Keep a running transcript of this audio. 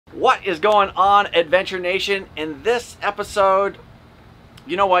What is going on, Adventure Nation? In this episode,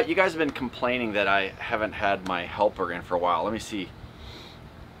 you know what? You guys have been complaining that I haven't had my helper in for a while. Let me see.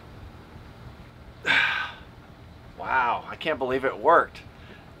 Wow, I can't believe it worked.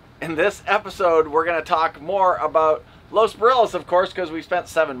 In this episode, we're going to talk more about Los Barillas, of course, because we spent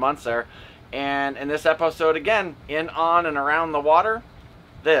 7 months there. And in this episode, again, in, on, and around the water,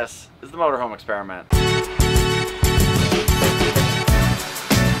 this is the motorhome experiment.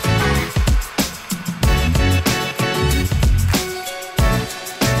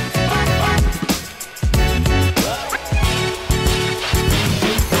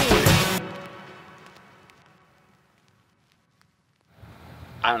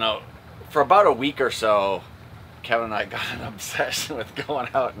 I don't know, for about a week or so, Kevin and I got an obsession with going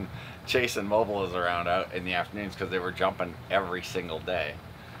out and chasing mobulas around out in the afternoons because they were jumping every single day.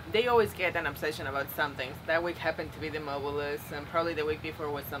 They always get an obsession about something. That week happened to be the mobulas, and probably the week before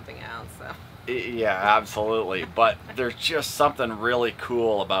was something else. So. Yeah, absolutely. But there's just something really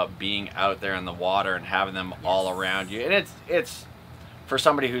cool about being out there in the water and having them all around you. And it's for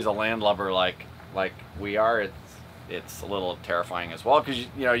somebody who's a landlubber like we are, it's a little terrifying as well, because you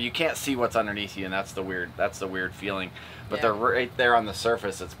know you can't see what's underneath you, and that's the weird feeling. But yeah. They're right there on the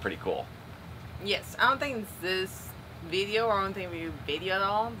surface. It's pretty cool. Yes, I don't think it's this video, or I don't think we video at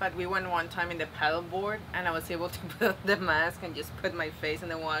all, but we went one time in the paddleboard and I was able to put the mask and just put my face in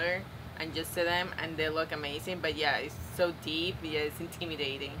the water and just see them, and they look amazing. But yeah, it's so deep, yeah, it's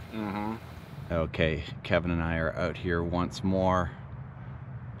intimidating. Okay, Kevin and I are out here once more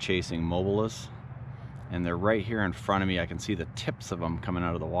chasing mobulas. And they're right here in front of me. I can see the tips of them coming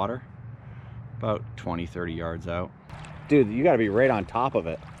out of the water. About 20-30 yards out. Dude, you gotta be right on top of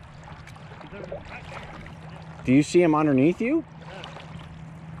it. Do you see them underneath you?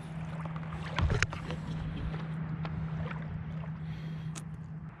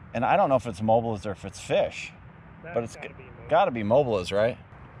 And I don't know if it's mobulas or if it's fish. But it's gotta be mobulas, right?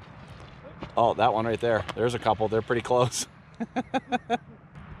 Oh, that one right there. There's a couple. They're pretty close.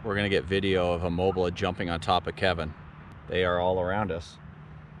 We're gonna get video of a mobula jumping on top of Kevin. They are all around us.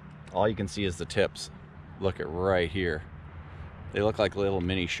 All you can see is the tips. Look at right here. They look like little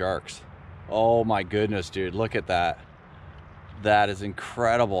mini sharks. Oh my goodness, dude, look at that. That is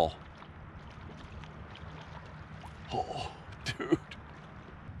incredible. Oh, dude.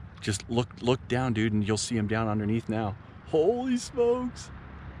 Just look down, dude, and you'll see them down underneath now. Holy smokes.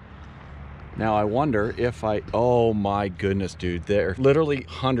 Now I wonder if oh my goodness, dude, there are literally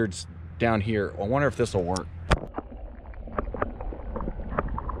hundreds down here. I wonder if this will work.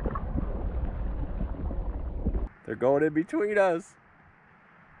 They're going in between us.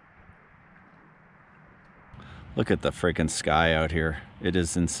 Look at the freaking sky out here. It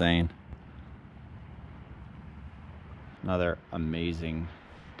is insane. Another amazing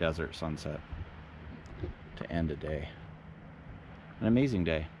desert sunset to end a day. An amazing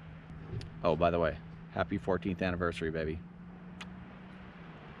day. Oh, by the way, happy 14th anniversary, baby.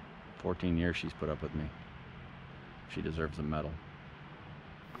 14 years she's put up with me. She deserves a medal.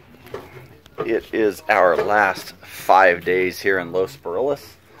 It is our last 5 days here in Los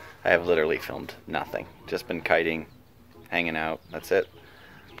Barillas. I have literally filmed nothing. Just been kiting, hanging out, that's it.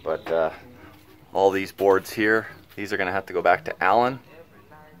 But all these boards here, these are gonna have to go back to Alan.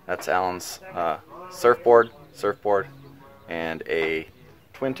 That's Alan's surfboard, and a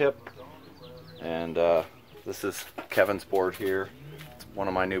twin tip. And this is Kevin's board here. It's one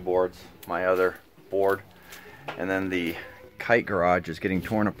of my new boards, my other board. And then the kite garage is getting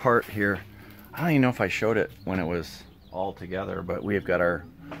torn apart here. I don't even know if I showed it when it was all together, but we've got our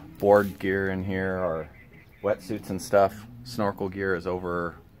board gear in here, our wetsuits and stuff. Snorkel gear is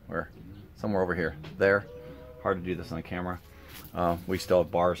over, somewhere over here. There. Hard to do this on the camera. We still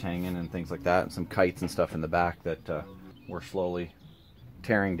have bars hanging and things like that, and some kites and stuff in the back that we're slowly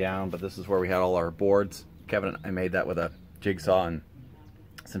tearing down. But this is where we had all our boards. Kevin and I made that with a jigsaw and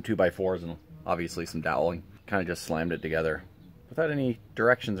some 2x4s and obviously some doweling. Kind of just slammed it together without any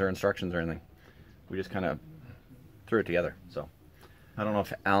directions or instructions or anything. We just kind of threw it together. So I don't know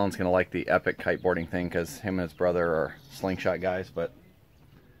if Alan's gonna like the epic kiteboarding thing, because him and his brother are slingshot guys, but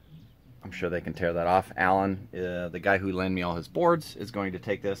I'm sure they can tear that off. Alan, the guy who lent me all his boards, is going to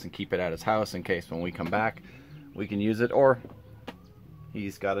take this and keep it at his house in case when we come back we can use it, or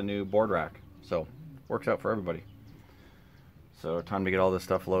he's got a new board rack. So works out for everybody. So time to get all this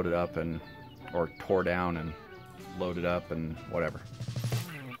stuff loaded up or tore down and loaded up and whatever.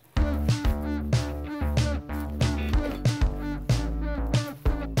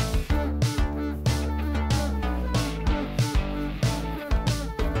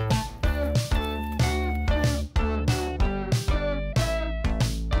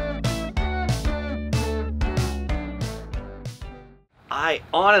 I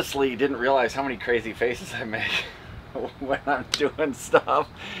honestly didn't realize how many crazy faces I make when I'm doing stuff.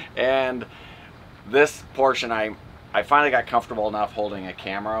 And this portion, I finally got comfortable enough holding a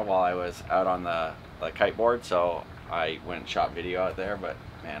camera while I was out on the kiteboard, so I went and shot video out there, but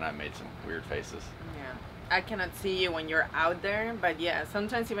man, I made some weird faces. Yeah, I cannot see you when you're out there, but yeah,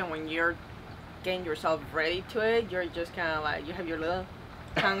 sometimes even when you're getting yourself ready to it, you're just kind of like, you have your little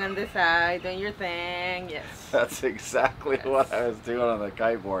tongue on the side, doing your thing. Yes. That's exactly what I was doing on the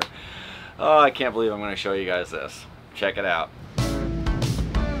kiteboard. Oh, I can't believe I'm going to show you guys this. Check it out.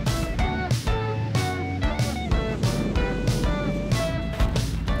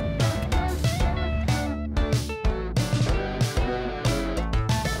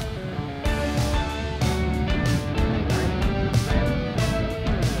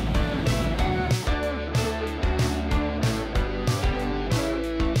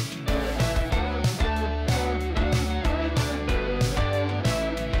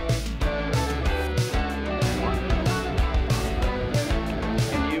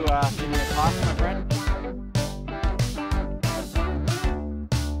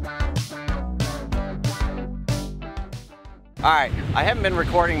 Alright, I haven't been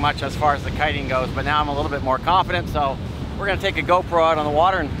recording much as far as the kiting goes, but now I'm a little bit more confident, so we're going to take a GoPro out on the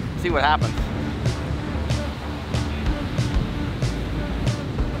water and see what happens.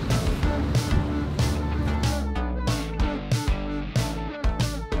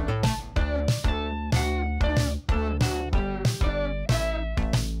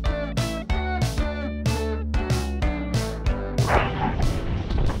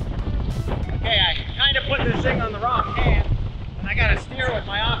 Okay, I kind of put this thing on the wrong hand. I gotta steer with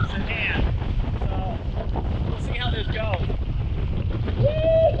my opposite hand, so we'll see how this goes.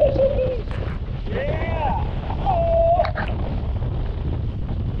 Yeah! Oh!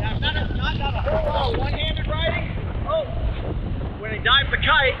 Now, I've not done a whole lot of one-handed riding. Oh! When I dive the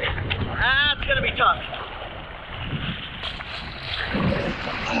kite, that's gonna be tough.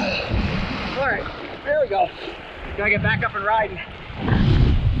 Alright, there we go. Gotta get back up and riding.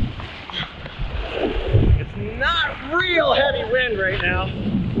 It's not real heavy wind right now,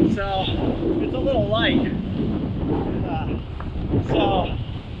 so it's a little light. So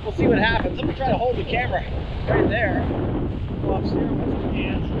we'll see what happens. Let me try to hold the camera right there. Go upstairs with some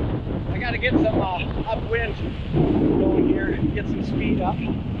hands. I got to get some upwind going here, get some speed up,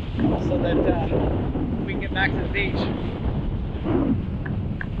 so that we can get back to the beach.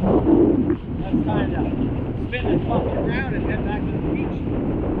 That's time to spin this puppy around and head back to the beach.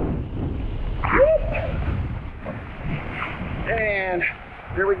 Whoop. And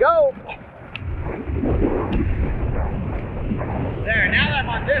here we go. There, now that I'm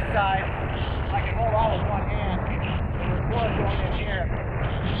on this side, I can hold on with one hand and record going in here.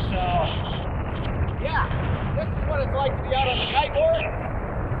 So, yeah, this is what it's like to be out on the kiteboard.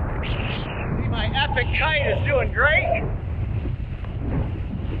 See, my epic kite is doing great.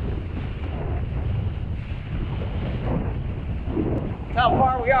 That's how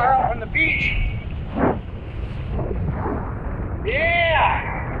far we are out from the beach. Yeah!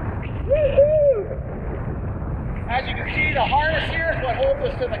 Woohoo! As you can see, the harness here is what holds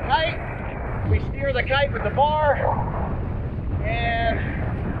us to the kite. We steer the kite with the bar. And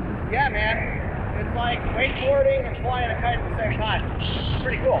yeah, man, it's like wakeboarding and flying a kite at the same time. It's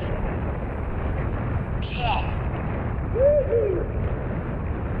pretty cool. Woohoo!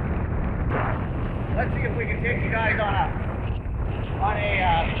 Let's see if we can take you guys on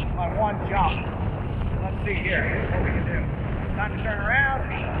one jump. Let's see here what we can do. Time to turn around.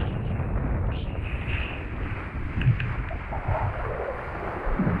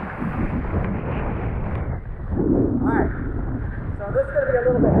 Alright, so this is going to be a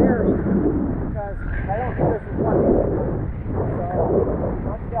little bit hairy because I don't do this with one hand. So,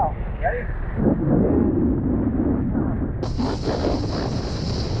 let's go. Ready?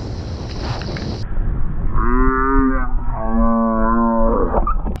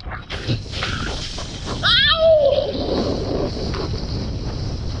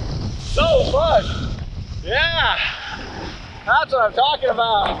 So fun! Yeah! That's what I'm talking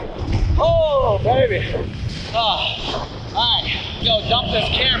about! Oh, baby! Oh, alright, go dump this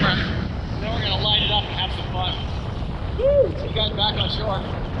camera, and then we're gonna light it up and have some fun. Woo! See you guys back on shore.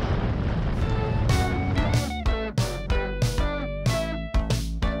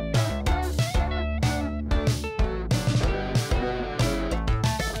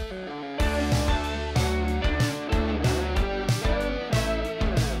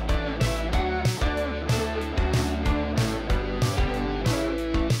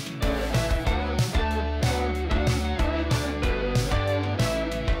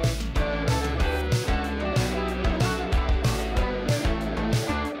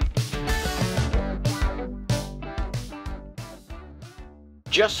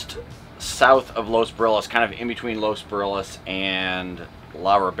 just south of Los Barillas, kind of in between Los Barillas and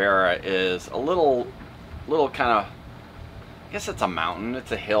La Ribera, is a little kind of, I guess it's a mountain,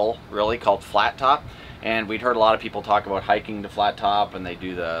 it's a hill really, called Flat Top. And we'd heard a lot of people talk about hiking to Flat Top, and they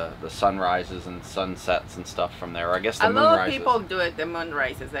do the sunrises and sunsets and stuff from there. Or I guess the moonrises. A lot of people do it, the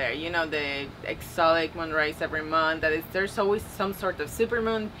moonrises there. You know, the exotic moonrise every month. There's always some sort of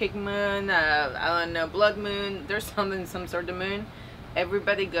supermoon, pig moon, I don't know, blood moon. There's some sort of moon.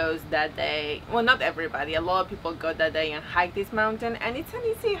 Everybody goes that day. Well, not everybody. A lot of people go that day and hike this mountain, and it's an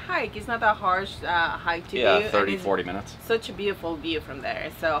easy hike. It's not a harsh hike to do. Yeah, 30-40 minutes. Such a beautiful view from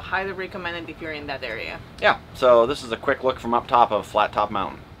there. So highly recommend it if you're in that area. Yeah. So this is a quick look from up top of Flat Top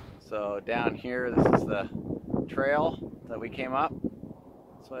Mountain. So down here, this is the trail that we came up.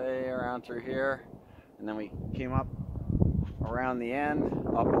 This way around through here, and then we came up around the end,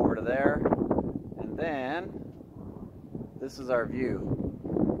 up over to there, and then this is our view.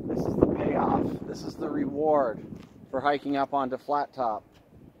 This is the payoff. This is the reward for hiking up onto Flat Top.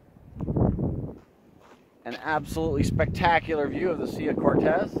 An absolutely spectacular view of the Sea of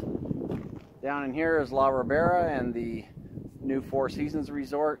Cortez. Down in here is La Ribera and the new Four Seasons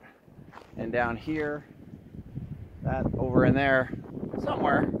Resort. And down here, that over in there,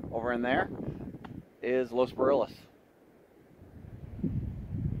 somewhere over in there, is Los Barillas.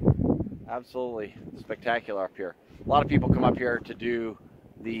 Absolutely spectacular up here. A lot of people come up here to do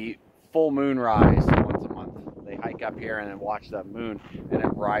the full moon rise once a month. They hike up here and then watch that moon, and it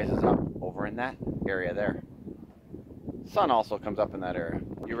rises up over in that area there. Sun also comes up in that area.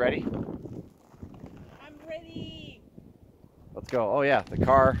 You ready? I'm ready. Let's go. Oh yeah, the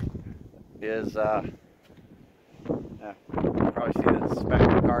car is, yeah, you can probably see the speck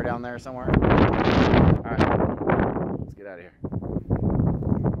of the car down there somewhere. All right, let's get out of here.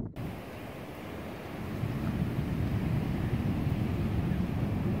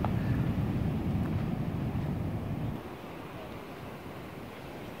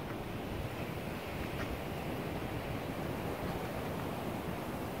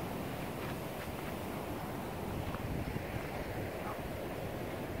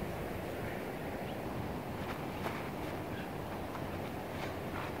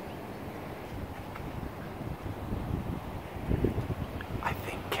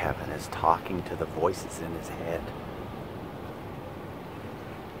 Kevin is talking to the voices in his head.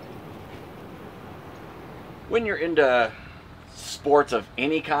 When you're into sports of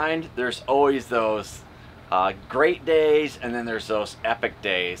any kind, there's always those great days, and then there's those epic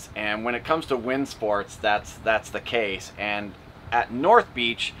days. And when it comes to wind sports, that's the case. And at North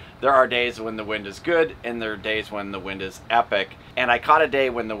Beach, there are days when the wind is good, and there are days when the wind is epic. And I caught a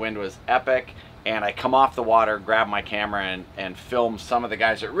day when the wind was epic, and I come off the water, grab my camera, and film some of the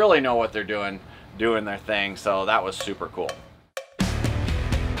guys that really know what they're doing their thing. So that was super cool.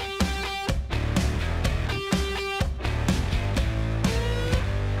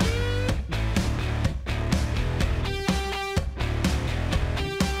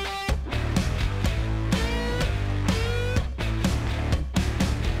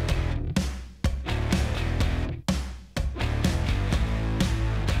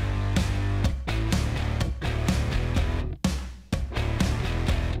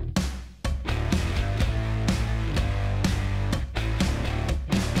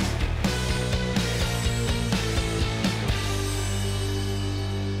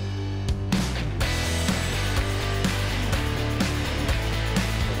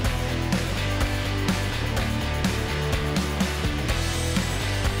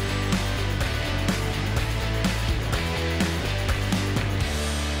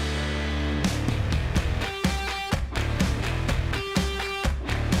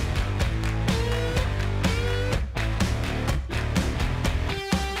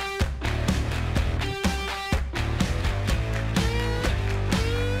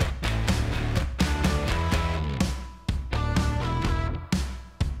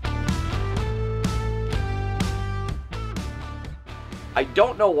 I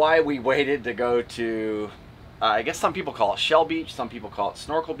don't know why we waited to go to, I guess some people call it Shell Beach, some people call it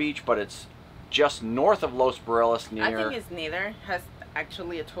Snorkel Beach, but it's just north of Los Barillas near... I think it's neither. Has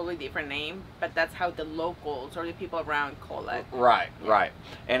actually a totally different name, but that's how the locals or the people around call it. Right, right.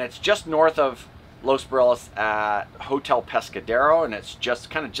 And it's just north of Los Barillas at Hotel Pescadero, and it's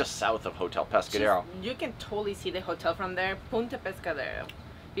just kind of just south of Hotel Pescadero. You can totally see the hotel from there, Punta Pescadero,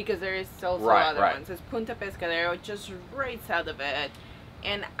 because there is also Right, other right. ones. It's Punta Pescadero, just right south of it.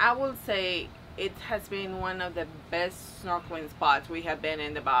 And I will say it has been one of the best snorkeling spots we have been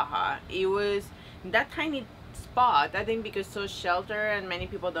in the Baja. It was that tiny spot, I think because it's so sheltered and many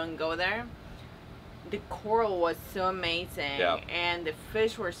people don't go there. the coral was so amazing, Yeah. and the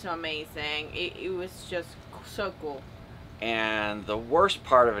fish were so amazing. It was just so cool. And the worst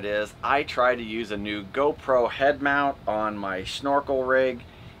part of it is I tried to use a new GoPro head mount on my snorkel rig,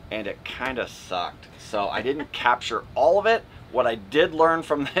 and it kind of sucked. So I didn't capture all of it. What I did learn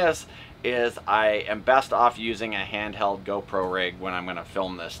from this is I am best off using a handheld GoPro rig when I'm going to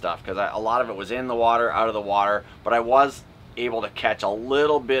film this stuff, because a lot of it was in the water, out of the water, but I was able to catch a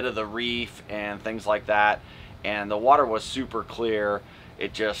little bit of the reef and things like that, and the water was super clear.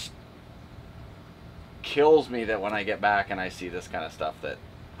 It just kills me that when I get back and I see this kind of stuff that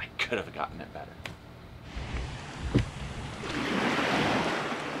I could have gotten it better.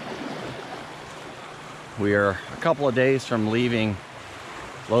 We are a couple of days from leaving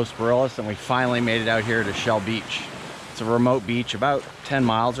Los Barillas, and we finally made it out here to Shell Beach. It's a remote beach about 10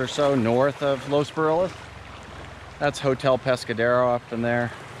 miles or so north of Los Barillas. That's Hotel Pescadero up in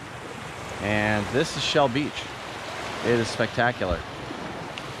there. And this is Shell Beach. It is spectacular.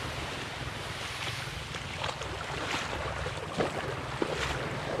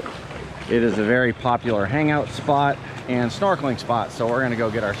 It is a very popular hangout spot and snorkeling spot, so we're gonna go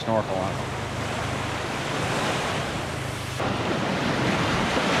get our snorkel on.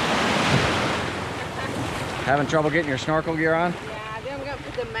 Having trouble getting your snorkel gear on? Yeah, then I'm gonna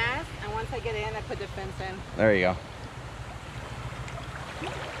put the mask, and once I get in, I put the fins in. There you go.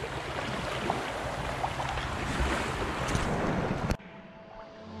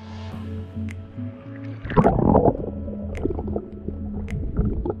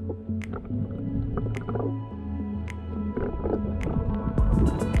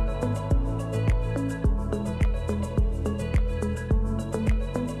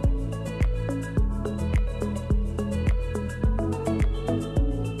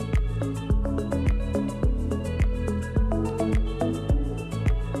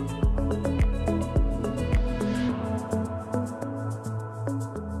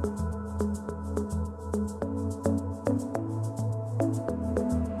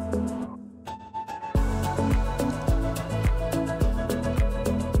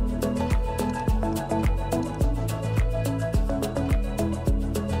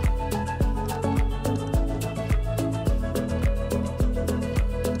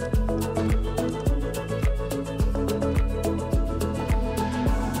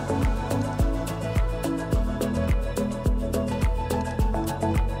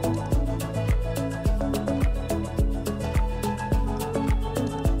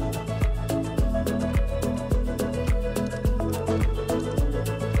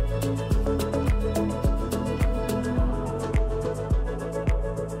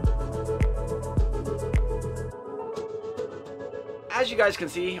 As you guys can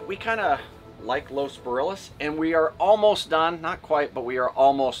see, we kind of like Los Barillas, and we are almost done, not quite, but we are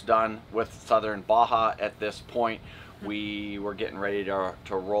almost done with southern Baja at this point. We were getting ready to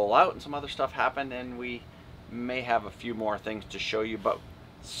roll out, and some other stuff happened, and we may have a few more things to show you, but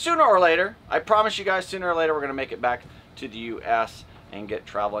sooner or later, I promise you guys, sooner or later, we're going to make it back to the U.S. and get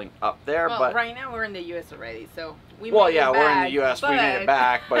traveling up there. Well, but right now we're in the U.S. already, so we well, made yeah, it we're in back, the U.S. We made it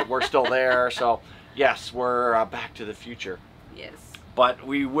back, but we're still there. So yes, we're back to the future. Yes. But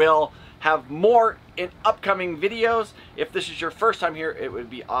we will have more in upcoming videos. If this is your first time here, it would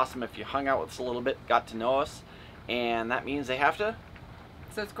be awesome if you hung out with us a little bit, got to know us, and that means they have to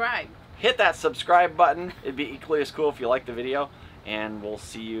Subscribe. hit that subscribe button. It'd be equally as cool if you like the video, and we'll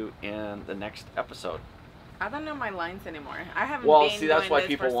see you in the next episode. I don't know my lines anymore. I haven't Well, been see, that's doing why this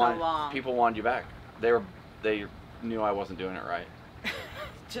people for so long. people wanted you back. They knew I wasn't doing it right.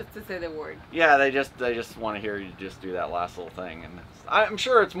 Just to say the word. Yeah, they just want to hear you just do that last little thing, and I'm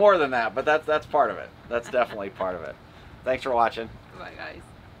sure it's more than that, but that's part of it. That's definitely part of it. Thanks for watching. Bye, guys.